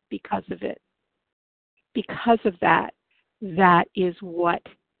Him because of it. Because of that, that is what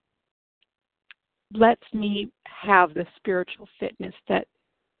lets me have the spiritual fitness that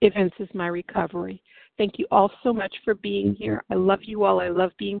evinces my recovery. Thank you all so much for being here. I love you all. I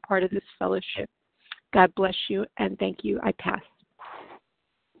love being part of this fellowship. God bless you, and thank you. I pass.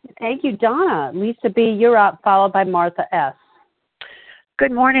 Thank you, Donna. Lisa B., you're up, followed by Martha S.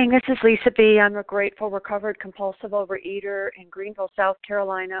 Good morning. This is Lisa B. I'm a grateful, recovered, compulsive overeater in Greenville, South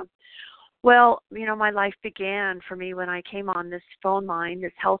Carolina. Well, my life began for me when I came on this phone line,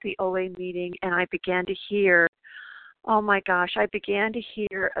 this healthy OA meeting, and I began to hear, I began to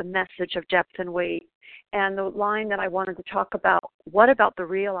hear a message of depth and weight. And the line that I wanted to talk about, what about the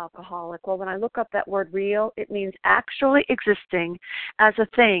real alcoholic? Well, when I look up that word real, it means actually existing as a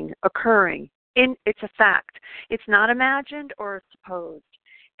thing, occurring. It's a fact. It's not imagined or supposed.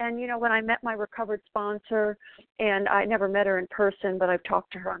 And, when I met my recovered sponsor, and I never met her in person, but I've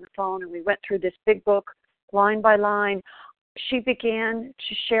talked to her on the phone, and we went through this big book line by line, she began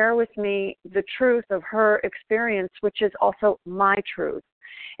to share with me the truth of her experience, which is also my truth.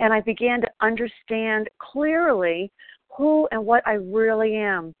 And I began to understand clearly who and what I really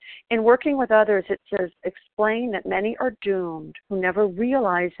am. In working with others, it says, explain that many are doomed who never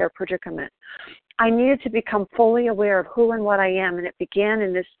realize their predicament. I needed to become fully aware of who and what I am, and it began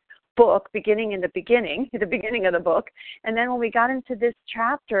in this book, beginning in the beginning of the book. And then when we got into this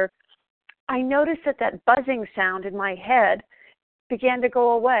chapter, I noticed that buzzing sound in my head began to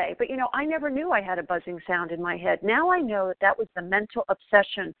go away. But, I never knew I had a buzzing sound in my head. Now I know that was the mental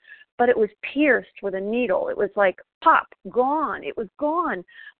obsession, but it was pierced with a needle. It was like, pop, gone. It was gone.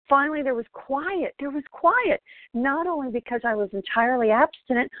 Finally, there was quiet. Not only because I was entirely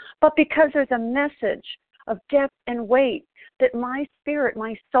abstinent, but because there's a message of depth and weight that my spirit,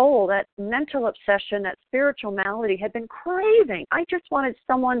 my soul, that mental obsession, that spiritual malady had been craving. I just wanted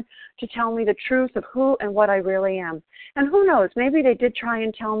someone to tell me the truth of who and what I really am. And who knows, maybe they did try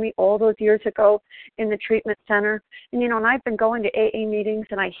and tell me all those years ago in the treatment center. And, and I've been going to AA meetings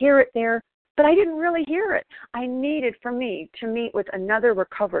and I hear it there, but I didn't really hear it. I needed for me to meet with another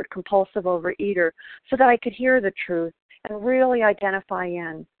recovered compulsive overeater so that I could hear the truth and really identify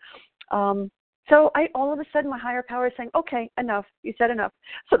in. So all of a sudden my higher power is saying, okay, enough. You said enough.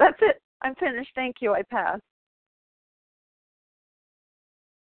 So that's it. I'm finished. Thank you. I pass.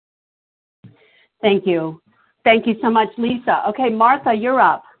 Thank you. Thank you so much, Lisa. Okay, Martha, you're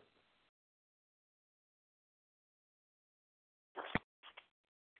up.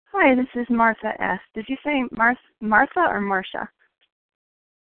 Hi, this is Martha S. Did you say Martha or Marcia?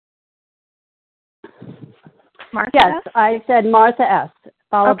 Martha Yes, S? I said Martha S,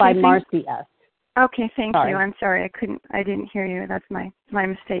 followed by Marcy S. Okay, thank Sorry. you. I'm sorry. I didn't hear you. That's my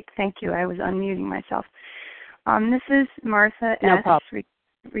mistake. Thank you. I was unmuting myself. This is Martha S,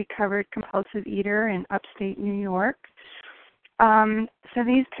 recovered compulsive eater in upstate New York. So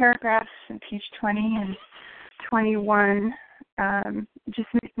these paragraphs on page 20 and 21 just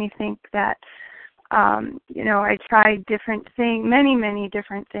make me think that, I tried different things, many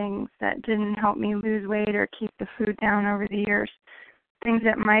different things that didn't help me lose weight or keep the food down over the years, things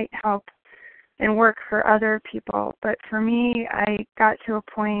that might help and work for other people. But for me, I got to a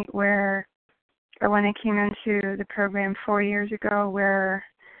point when I came into the program 4 years ago, where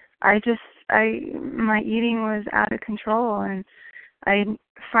my eating was out of control, and I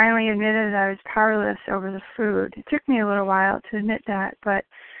finally admitted that I was powerless over the food. It took me a little while to admit that, but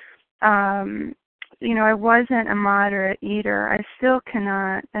I wasn't a moderate eater. I still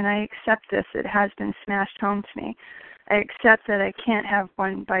cannot, and I accept this. It has been smashed home to me. I accept that I can't have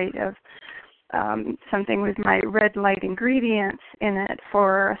one bite of something with my red light ingredients in it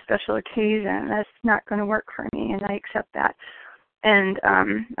for a special occasion. That's not going to work for me, and I accept that. And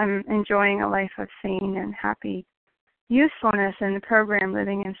I'm enjoying a life of sane and happy usefulness in the program,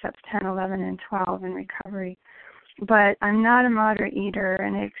 living in steps 10, 11, and 12 in recovery. But I'm not a moderate eater,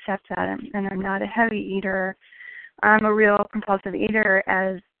 and I accept that, and I'm not a heavy eater. I'm a real compulsive eater,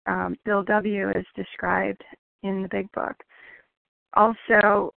 as Bill W. is described in the Big Book.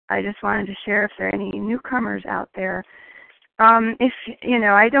 Also, I just wanted to share if there are any newcomers out there.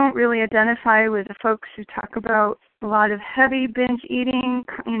 I don't really identify with the folks who talk about a lot of heavy binge eating,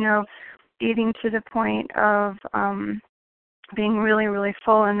 eating to the point of being really, really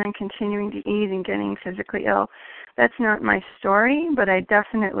full and then continuing to eat and getting physically ill. That's not my story, but I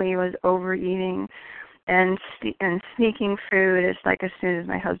definitely was overeating and sneaking food. It's like as soon as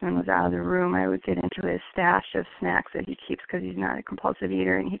my husband was out of the room, I would get into his stash of snacks that he keeps because he's not a compulsive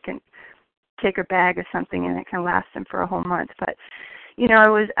eater, and he can take a bag of something and it can last him for a whole month. But, I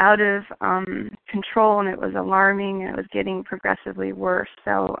was out of control, and it was alarming, and it was getting progressively worse.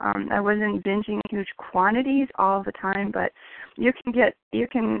 So I wasn't binging huge quantities all the time, but you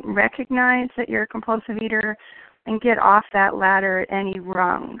can recognize that you're a compulsive eater and get off that ladder at any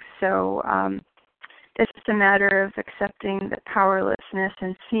rung. So it's just a matter of accepting the powerlessness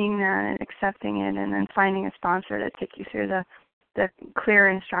and seeing that and accepting it, and then finding a sponsor to take you through the clear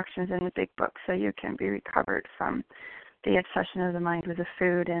instructions in the Big Book so you can be recovered from the obsession of the mind with the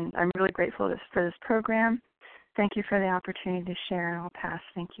food. And I'm really grateful for this program. Thank you for the opportunity to share, and I'll pass.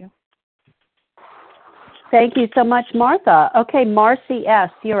 Thank you. Thank you so much, Martha. Okay, Marcy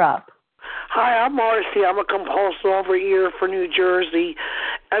S., you're up. Hi, I'm Marcy. I'm a compulsive overeater for New Jersey,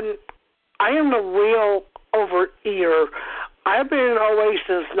 and I am a real overeater. I've been in OA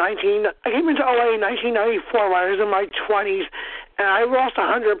I came into OA in 1994 when I was in my 20s, and I lost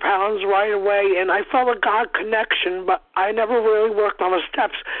 100 pounds right away, and I felt a God connection, but I never really worked on the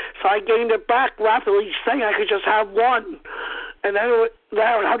steps, so I gained it back rapidly, saying I could just have one, and then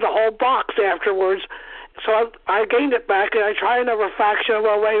I would have the whole box afterwards. So I gained it back, and I tried another faction of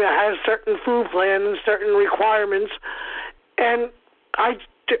OA that has certain food plan and certain requirements, and I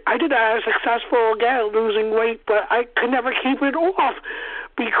did that. I was successful again at losing weight, but I could never keep it off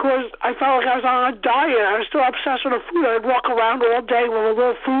because I felt like I was on a diet. I was still obsessed with the food. I'd walk around all day with a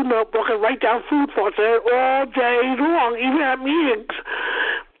little food notebook and write down food thoughts in it all day long, even at meetings.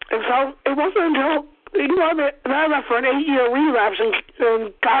 And so it wasn't until I went for an 8-year relapse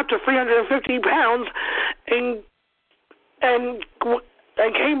and got to 350 pounds and I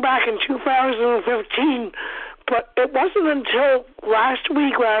came back in 2015. But it wasn't until last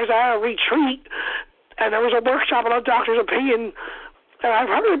week when I was at a retreat and there was a workshop on a doctor's opinion, and I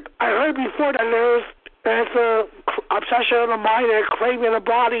heard before that there's the obsession of the mind and a craving of the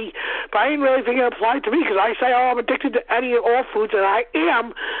body, but I didn't really think it applied to me because I say, I'm addicted to any and all foods, and I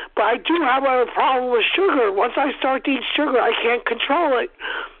am, but I do have a problem with sugar. Once I start to eat sugar, I can't control it.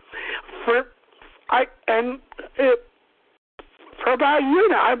 For about a year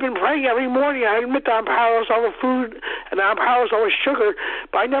now, I've been praying every morning. I admit that I'm powerless over food and that I'm powerless over sugar,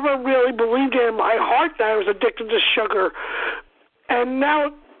 but I never really believed it in my heart that I was addicted to sugar. And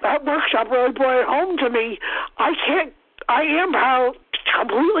now that workshop really brought it home to me. I am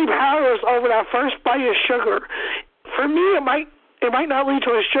completely powerless over that first bite of sugar. For me, it might not lead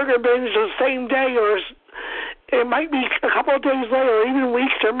to a sugar binge the same day, or it might be a couple of days later, or even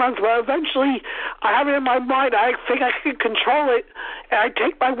weeks or months, but eventually I have it in my mind. I think I can control it, and I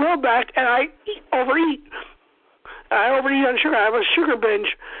take my will back, and I overeat. I overeat on sugar. I have a sugar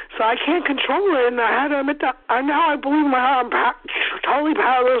binge, so I can't control it, and I had to admit that. Now I believe in my heart I'm totally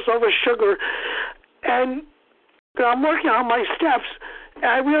powerless over sugar, and I'm working on my steps, and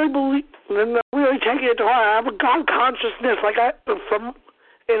I really believe, and I'm really taking it to heart. I have a God consciousness,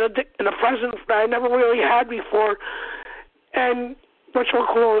 in a presence that I never really had before, and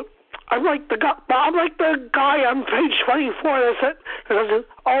whatchamacallit, I'm like the guy on page 24 that said, it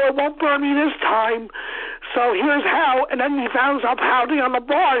won't burn me this time, so here's how, and then he found himself pounding on the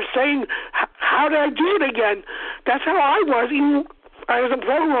bar saying, how did I do it again? That's how I was, even I was in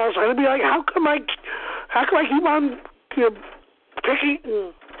program, so I'd be like, how come I keep on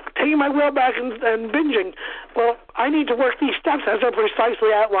taking my will back and binging? Well, I need to work these steps as they're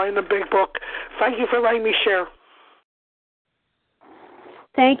precisely outlined in the big book. Thank you for letting me share.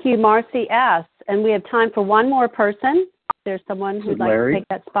 Thank you, Marcy S. And we have time for one more person. There's someone who'd like to take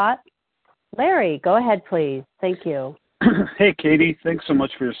that spot. Larry, go ahead, please. Thank you. Hey, Katie. Thanks so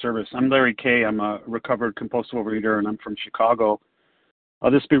much for your service. I'm Larry K. I'm a recovered compulsive overeater, and I'm from Chicago.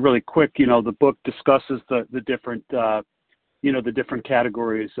 I'll just be really quick. The book discusses the different the different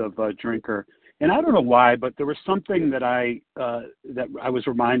categories of drinker. And I don't know why, but there was something that I was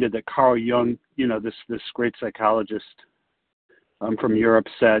reminded that Carl Jung, this great psychologist from Europe,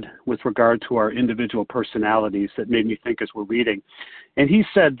 said with regard to our individual personalities that made me think as we're reading. And he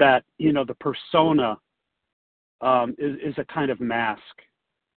said that, the persona is a kind of mask.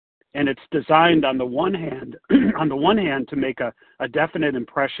 And it's designed on the one hand to make a definite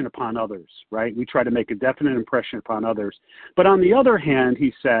impression upon others, right? We try to make a definite impression upon others. But on the other hand,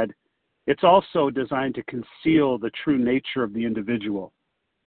 he said, it's also designed to conceal the true nature of the individual.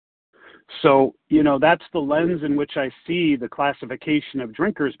 So, that's the lens in which I see the classification of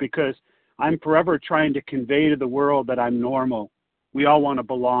drinkers, because I'm forever trying to convey to the world that I'm normal. We all want to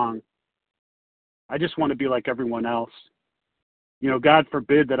belong. I just want to be like everyone else. God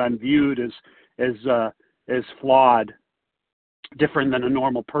forbid that I'm viewed as flawed, different than a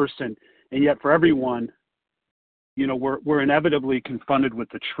normal person. And yet for everyone, we're inevitably confronted with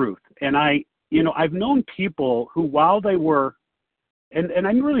the truth. And I've known people who, while they were, and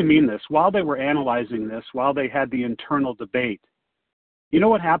I really mean this, while they were analyzing this, while they had the internal debate, you know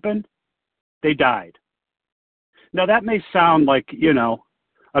what happened? They died. Now that may sound like,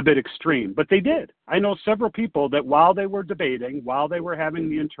 a bit extreme, but they did. I know several people that while they were debating, while they were having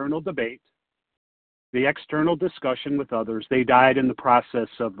the internal debate, the external discussion with others, they died in the process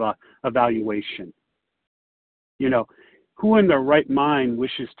of evaluation. Who in their right mind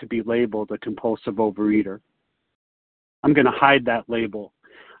wishes to be labeled a compulsive overeater? I'm going to hide that label.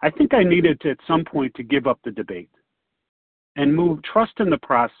 I think I needed to, at some point, to give up the debate and trust in the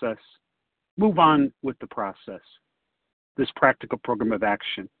process, move on with the process, this practical program of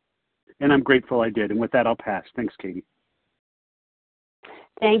action. And I'm grateful I did. And with that, I'll pass. Thanks, Katie.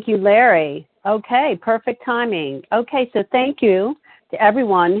 Thank you, Larry. Okay, perfect timing. Okay, so thank you to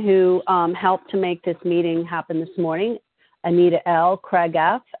everyone who helped to make this meeting happen this morning. Anita L., Craig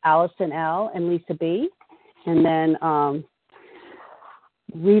F., Allison L., and Lisa B. And then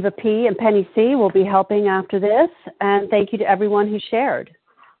Reva P. and Penny C. will be helping after this. And thank you to everyone who shared.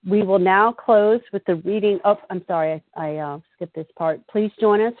 We will now close with the reading. Oh, I'm sorry, I skipped this part. Please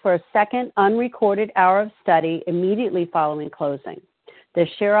join us for a second unrecorded hour of study immediately following closing. The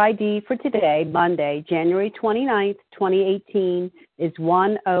share ID for today, Monday, January 29th, 2018, is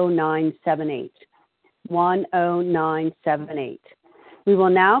 10978. 10978. We will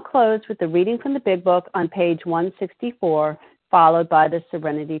now close with the reading from the Big Book on page 164, followed by the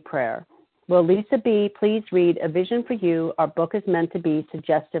Serenity Prayer. Will Lisa B. please read A Vision for You? Our book is meant to be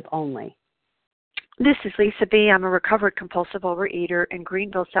suggestive only. This is Lisa B. I'm a recovered compulsive overeater in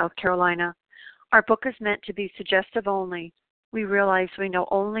Greenville, South Carolina. Our book is meant to be suggestive only. We realize we know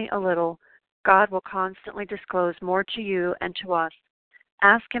only a little. God will constantly disclose more to you and to us.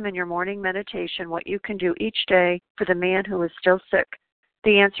 Ask Him in your morning meditation what you can do each day for the man who is still sick.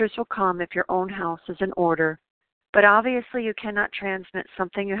 The answers will come if your own house is in order. But obviously you cannot transmit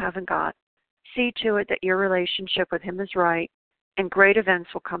something you haven't got. See to it that your relationship with Him is right, and great events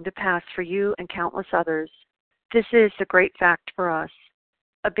will come to pass for you and countless others. This is the great fact for us.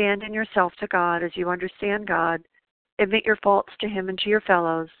 Abandon yourself to God as you understand God. Admit your faults to Him and to your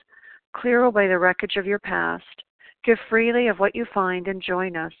fellows. Clear away the wreckage of your past. Give freely of what you find and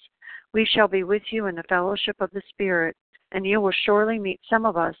join us. We shall be with you in the fellowship of the Spirit, and you will surely meet some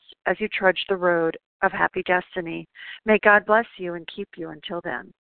of us as you trudge the road of happy destiny. May God bless you and keep you until then.